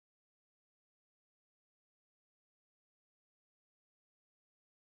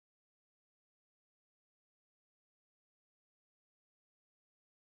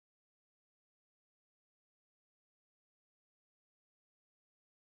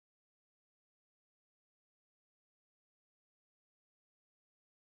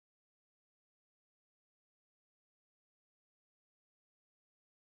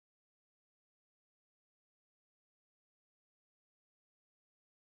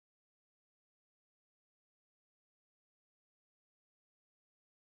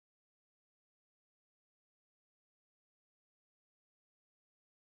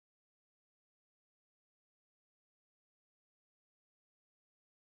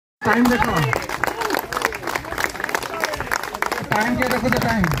Time देखो time के देखो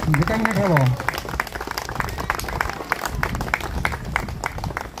टाइम 2 मिनट हम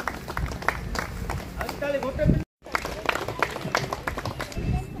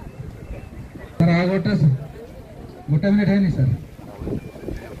गोटे मिनिट है नहीं सर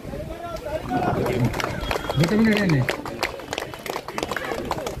 2 मिनिट है नहीं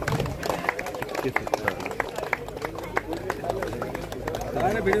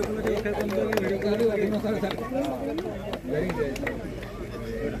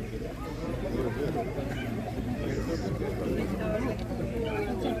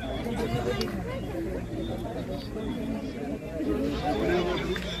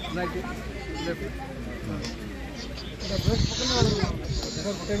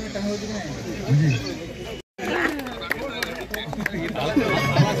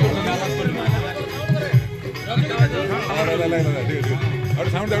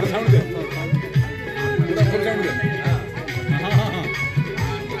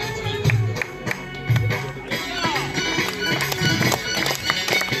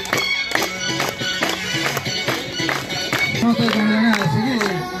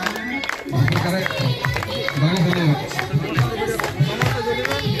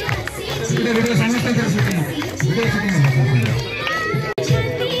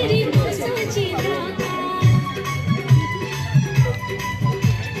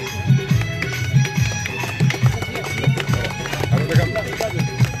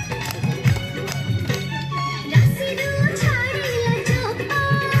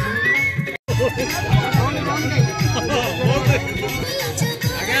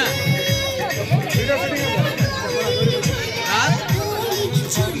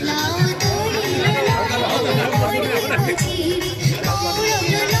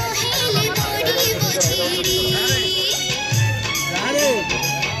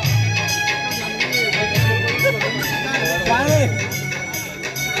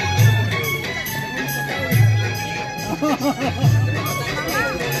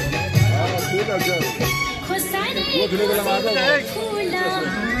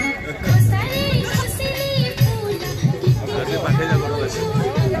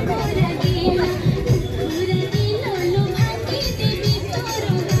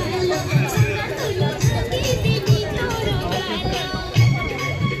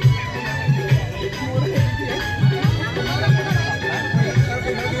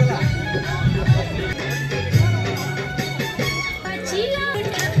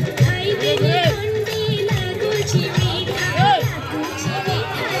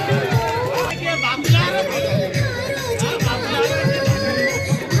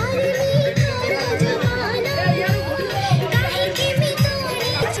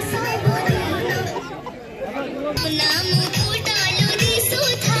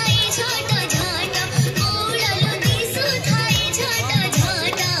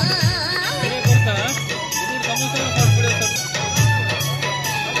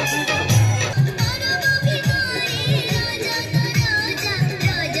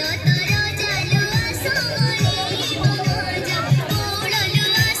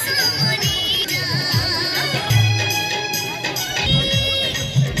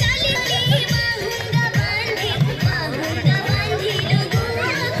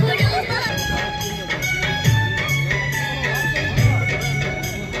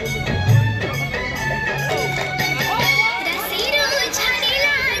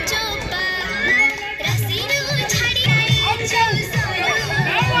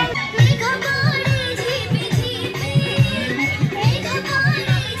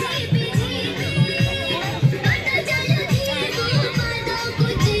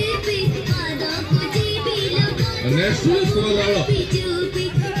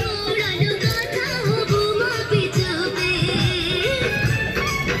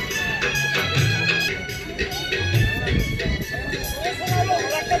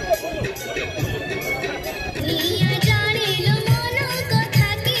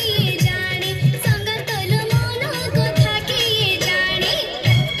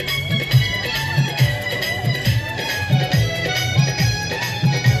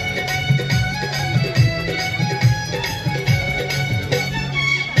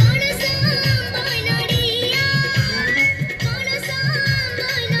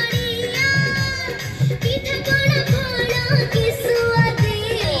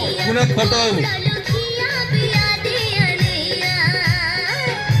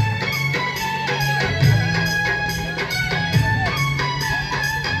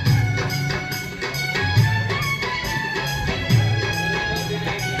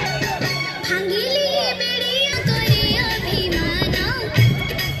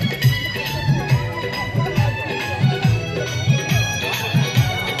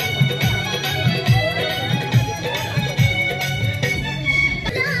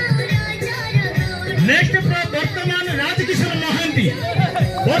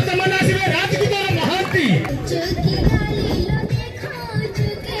बर्तमान आसवे राजकुमार महांती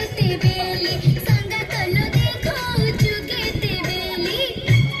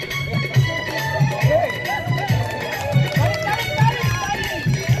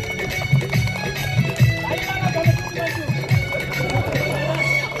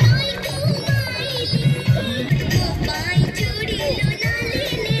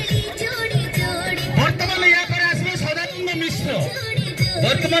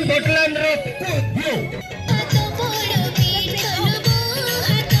वर्तमान बटलान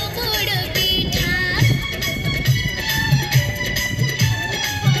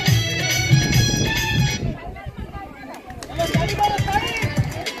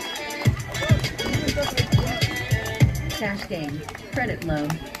Cash game. Credit low.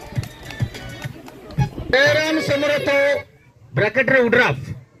 समरथ ब्रैकेट रे उड्राफ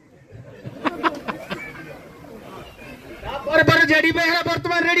पर जेडी बेहरा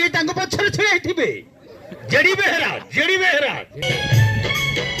वर्तमान रेडी तांको पछर छुई थिबे जेडी बेहरा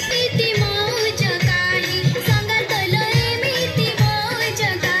इति मौज काहि संगतल एमिति मौज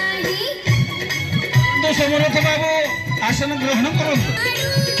काहि तो समरथ बाबू आसन ग्रहण करंतु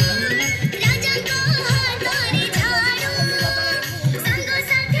राजाको हातरे झाडू संग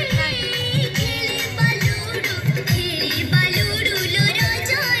साथी खेली बालुडु लो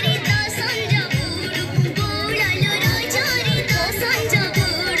राजारी त संज बुडु बोळलो राजारी त संज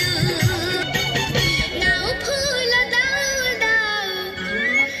बुडु नाउ फूल दाउ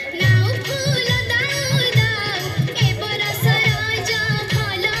ए बरस राजा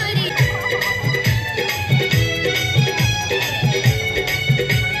भलरे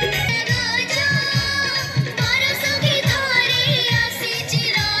राजा बरस की धारे आसीची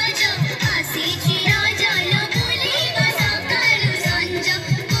राजा लो बोलिबा सकाळु संज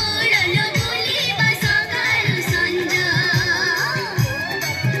बोळलो बोलिबा सकाळु संज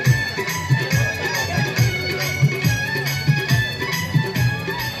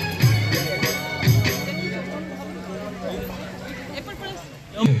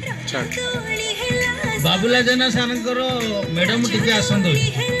बाबुला जना सानकर मैडम टिके आसंदो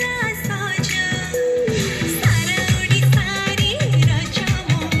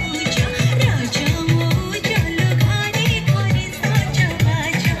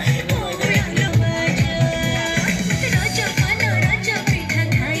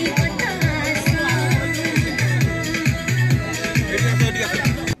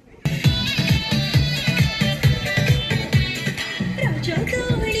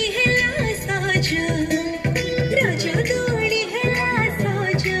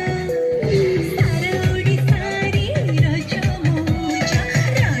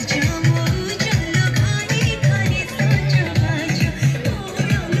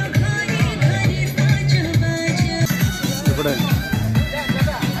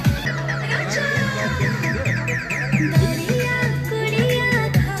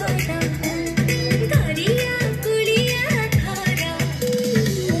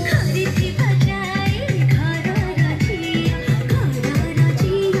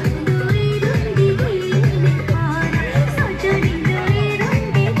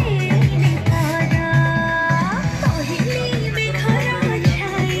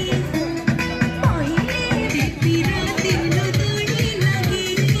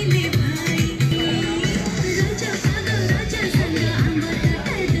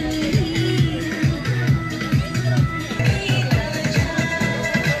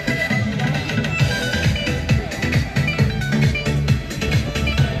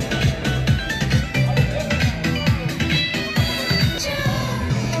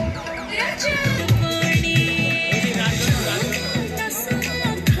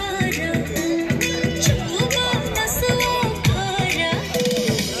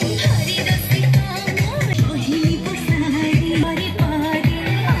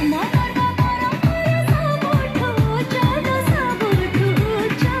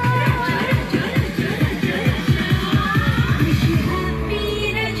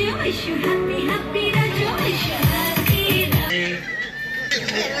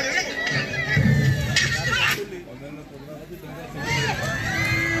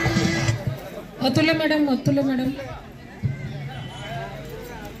अतुल्य मैडम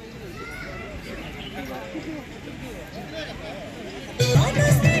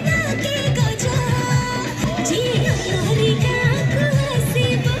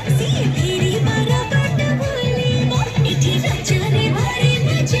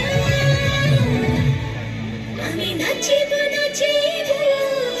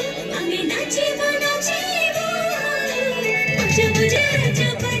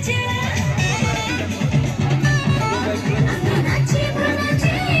नाचे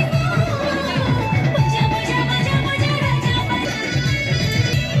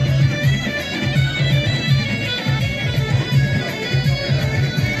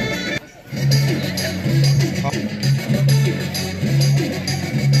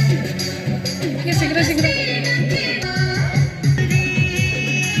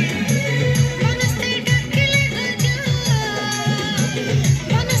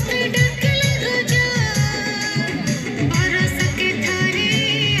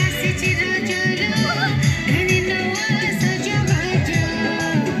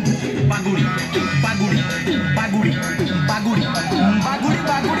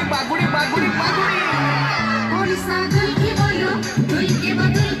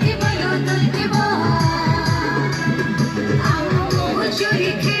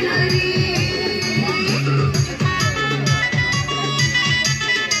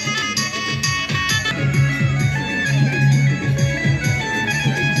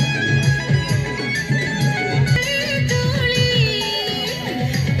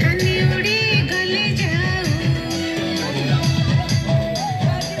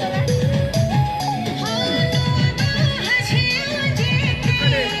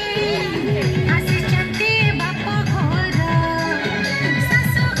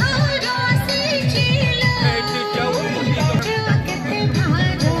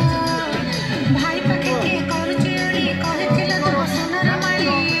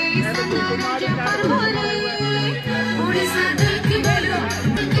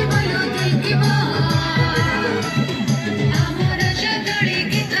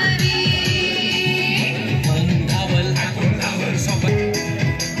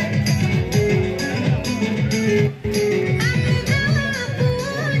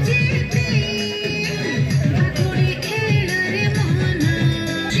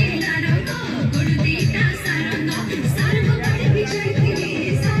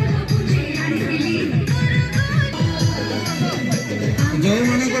जो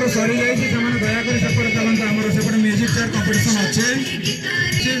मानकर सरी जाइए से दयाकोरी सेपटे चलते आम सेपटे म्यूजिक चेयर कंपिटिशन अच्छे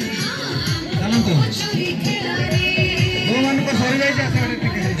चलते जो मानकर सरी जाइए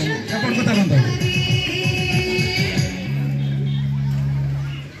सेपट को चलते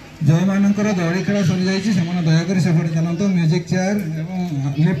जो मानकर दड़ी खेल सरी जाइए से दयाकोरी सेपटे चलते music chair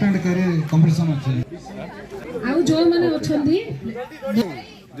left hand carry competition अच्छे आउ जो माने अछंदी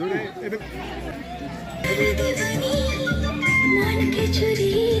मन के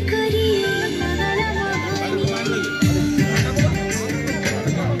चोरी करिए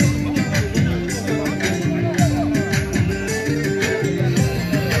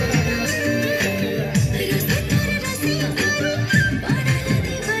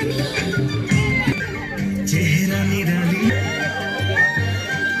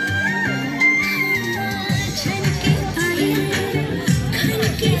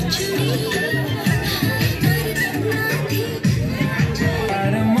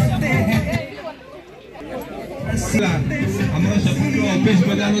हमारा सपोर्ट ऑफिस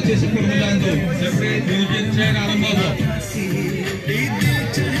बजान अच्छे सपोर्ट बजान दो सेपरेट म्यूजिक चेयर आरंभ हो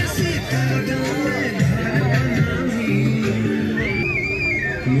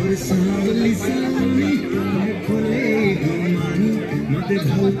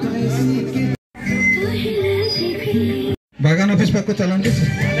बागान ऑफिस पाक को चलान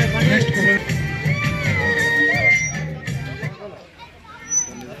नेक्स्ट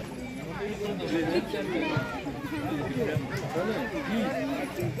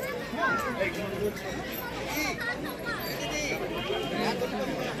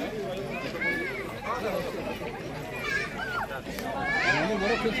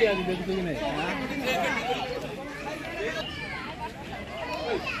खुशी आज देखते नहीं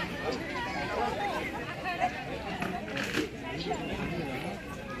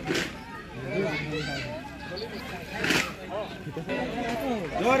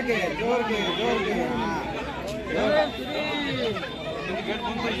जोर के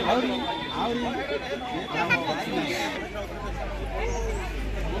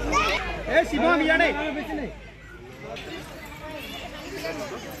ए शिवम याडे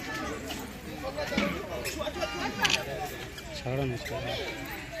छाड़ा नहीं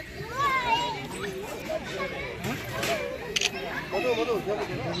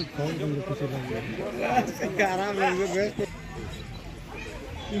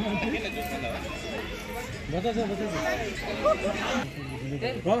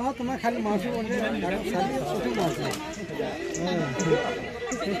बता तुम्हें खाली मासू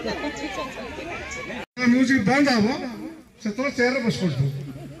म्यूजिक बंद हम से तो चेयर बस पड़ो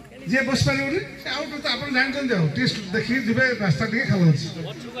जे बस पारे आउट तो आप जानते हो टेस्ट देखिए जीवे रास्ता टे खाल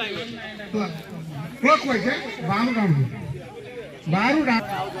क्लॉक वाइज बाहर डाउन बाहर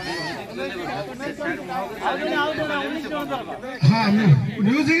हाँ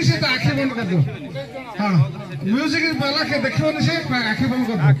म्यूजिक से तो आँखें बंद कर दो हाँ म्यूजिक वाला के देखो नहीं से आँखें बंद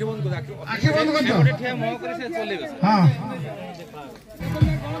कर दो आँखें बंद कर दो हाँ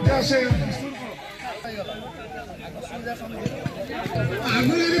जैसे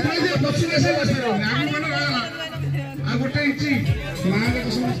आगु यदि फाइदे बच्ची कैसे बच रहे हैं आगु मानो आगु टेंची मां के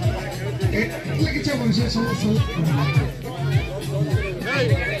कसम એટલે કે છે બનશે सब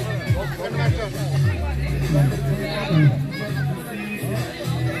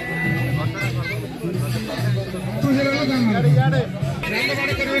तू जरा लो काम रांड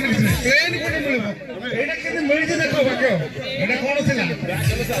बाड़ करबे नहीं ट्रेन कोने मिलबो एटा केते मिल जे देखो भाग्य एटा कोन थिला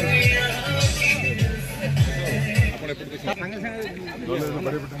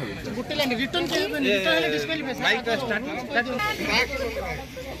गुट्टे लाइन रिटर्न के रिटर्न डिस्प्ले पे माइक स्टार्ट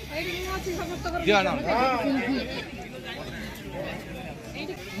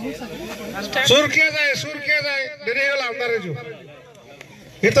सुर किया जाए देरी होला अंदर जो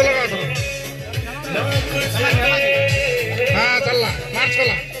ये तो लगा दो हां चलला मार्च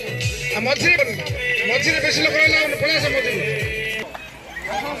चला मझिरे बेसी लोक रहला पळा से मझिरे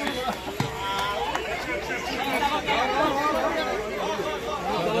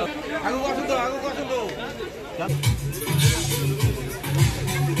आगु आसु दो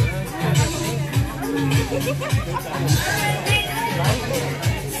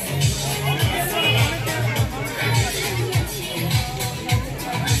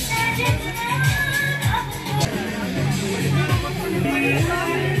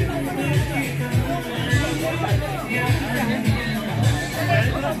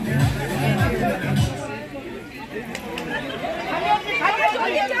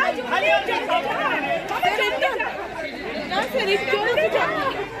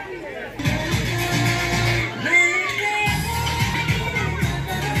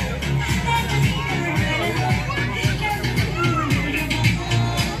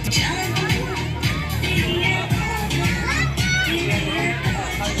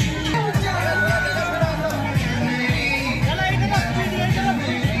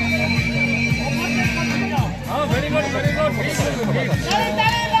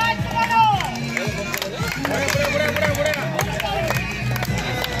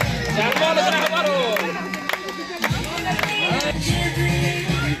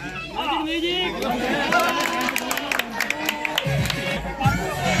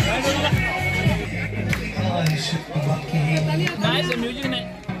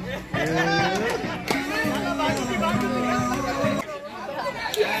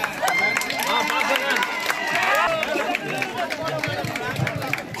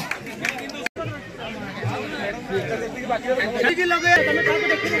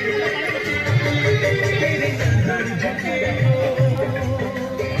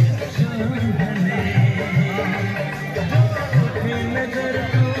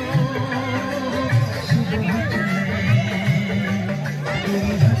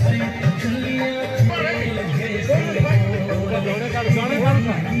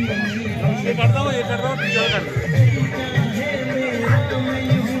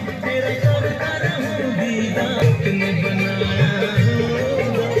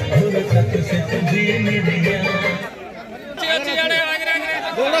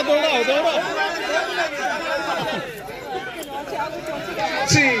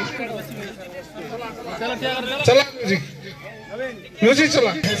चला म्यूजिक म्यूजिक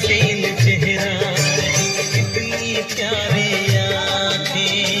चला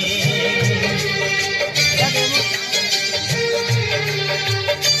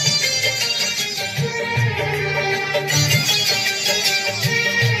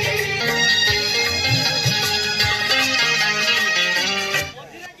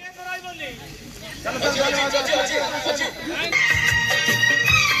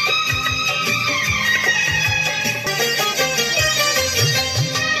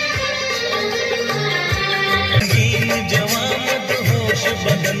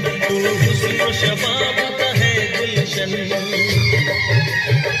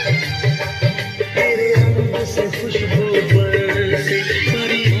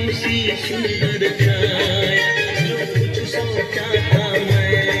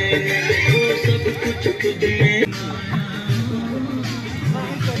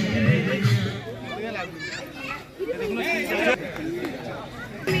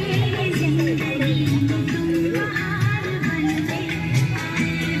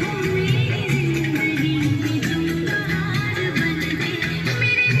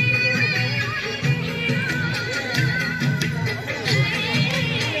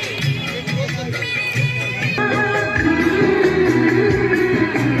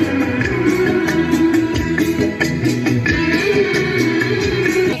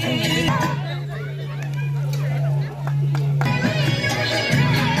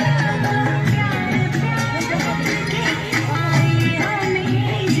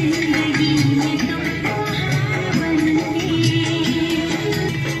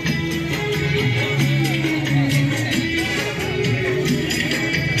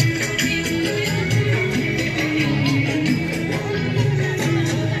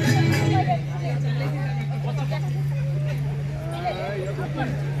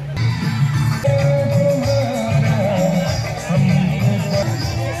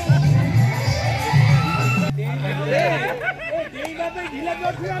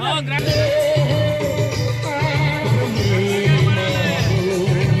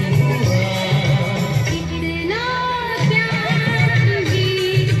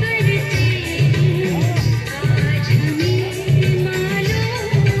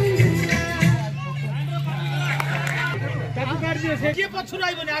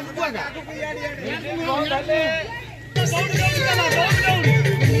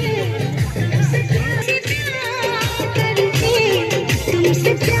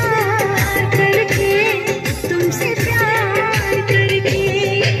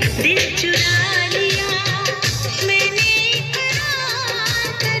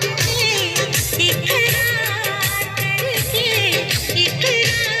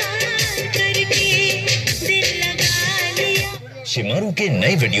शिमारू के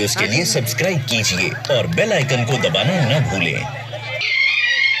नए वीडियोस के लिए सब्सक्राइब कीजिए और बेल आइकन को दबाना न भूलें।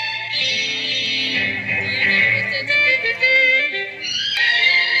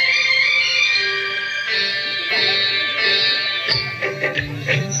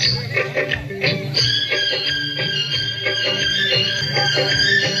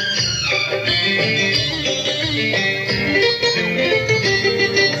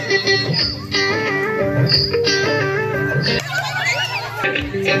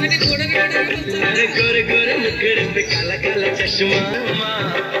 गोरे गोरे मुखड़े पे काला काला चश्मा,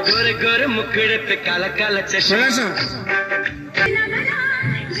 गोरे गोरे मुखड़े पे काला काला चश्मा।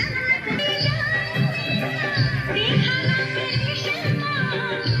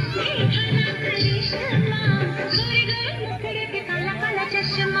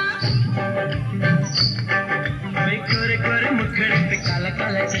 गोरे गोरे मुखड़े पे काला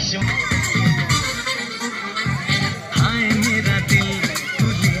काला चश्मा। हाय मेरा दिल तू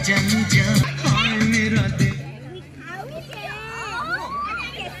ले जा, हाय मेरा दिल।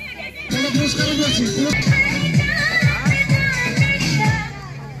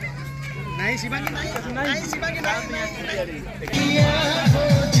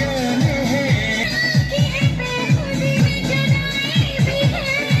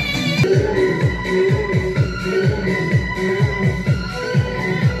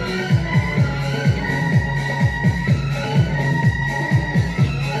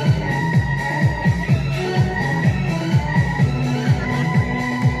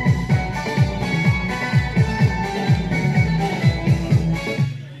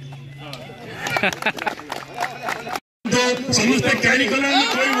 समस्त कैरी कला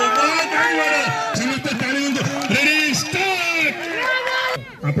कोई समस्त ताली रेडी स्टार्ट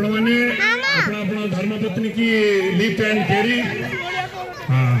आपण माने आपण आपण धर्मपत्नी की लिफ्ट एंड कैरी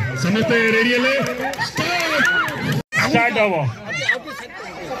हां समस्त रेडी ले स्टार्ट हो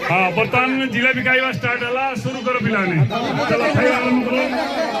हां बर्तमान जिलेबी खाइबा स्टार्ट हला शुरू करो पिलाने चलो खाइबा आरंभ करो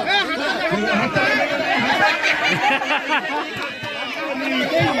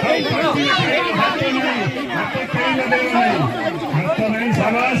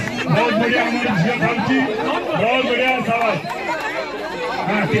शाबाश बहुत बढ़िया हमारी झील खाची बहुत बढ़िया शाबाश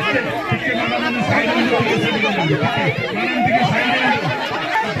हाँ टिकट मैडम साइड में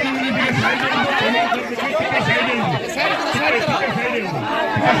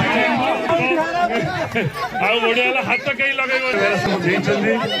बढ़िया हाथ कहीं लगे हुए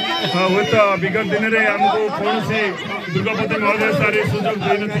तो विगत दिन में आमको कौन सी दुर्गापति महोदय सारे सुजोग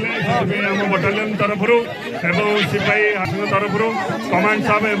देते आम बटालियन तरफ सिपाही तरफ कमांड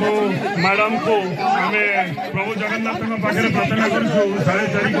साहब एवं मैडम को आम प्रभु जगन्नाथ पाखे प्रार्थना करूँ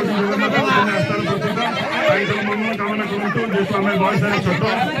 4.5 कोटी जगन्नाथ आस्थार प्रतिष्ठा मंगल कामना करूँ जेहतु आम बयस छोट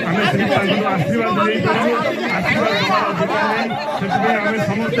आम श्री आशीर्वाद नहीं करूँ आशीर्वाद देवार अधिकार नहीं से आम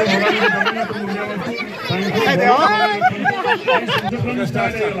समस्ते भगवान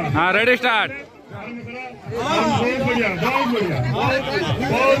जगन्नाथ हाँ रेडी स्टार्ट बहुत बढ़िया बहुत बढ़िया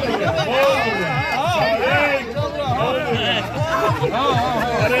बहुत बढ़िया बहुत बढ़िया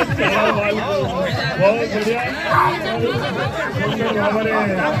अरे बहुत बढ़िया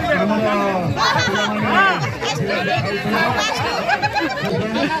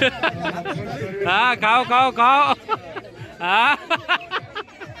हाँ खाओ खाओ खाओ हाँ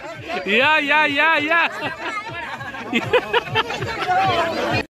या